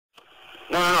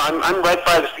I'm right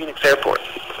by the Phoenix airport.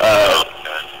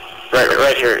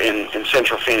 Right here in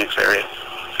central Phoenix area.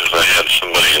 Because I had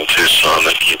somebody in Tucson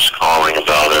that keeps calling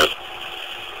about it.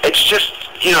 It's just,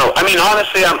 I mean,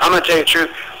 honestly, I'm going to tell you the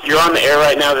truth. You're on the air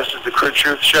right now. This is the Crude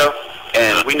Truth Show,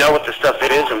 and we know what the stuff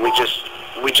it is, and we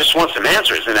just want some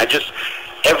answers. And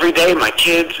every day, my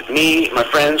kids, me, my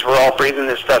friends, we're all breathing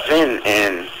this stuff in,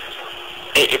 and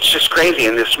it's just crazy.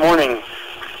 And this morning,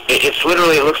 it's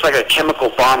literally, it looks like a chemical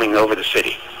bombing over the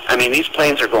city. I mean, these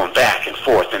planes are going back and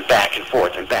forth and back and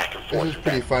forth and back and forth. This is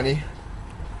pretty funny.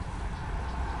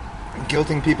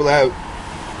 Guilting people out.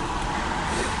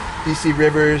 BC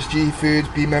Rivers, GE Foods,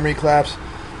 B Memory Collapse,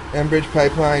 Enbridge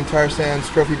Pipeline, tar sands,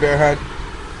 trophy bear hunt,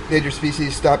 endangered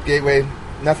species, stop gateway.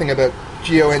 Nothing about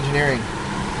geoengineering.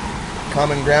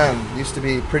 Common ground used to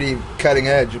be pretty cutting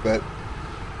edge, but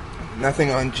nothing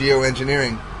on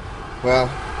geoengineering. Well,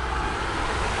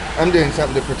 I'm doing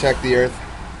something to protect the earth.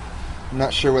 I'm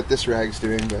not sure what this rag's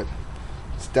doing, but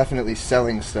it's definitely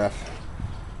selling stuff.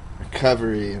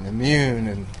 Recovery and immune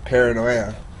and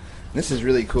paranoia. This is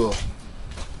really cool.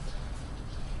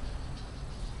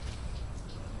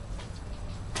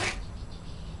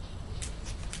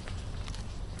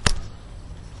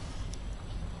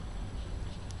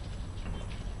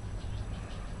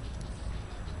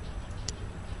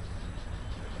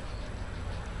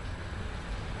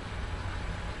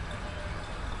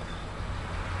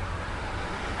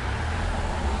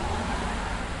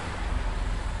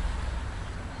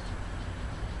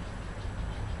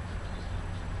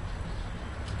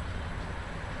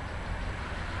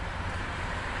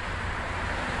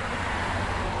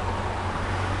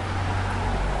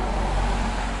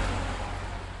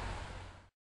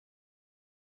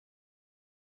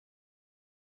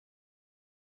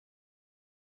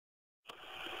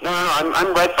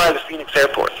 I'm right by the Phoenix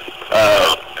airport.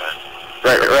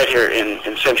 Right here in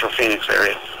central Phoenix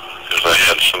area. Because I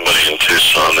had somebody in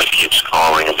Tucson that keeps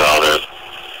calling about it.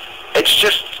 It's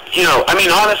just, I mean,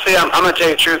 honestly, I'm going to tell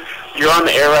you the truth. You're on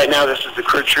the air right now. This is the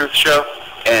Crude Truth Show,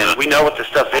 and we know what the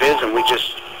stuff it is, and we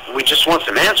just want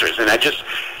some answers. And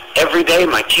every day,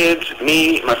 my kids,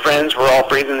 me, my friends, we're all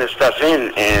breathing this stuff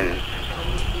in, and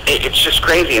it's just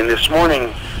crazy. And this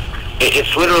morning,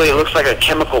 it's literally, it looks like a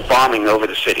chemical bombing over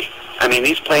the city. I mean,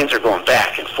 these planes are going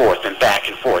back and forth and back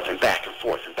and forth and back and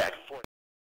forth and back and forth.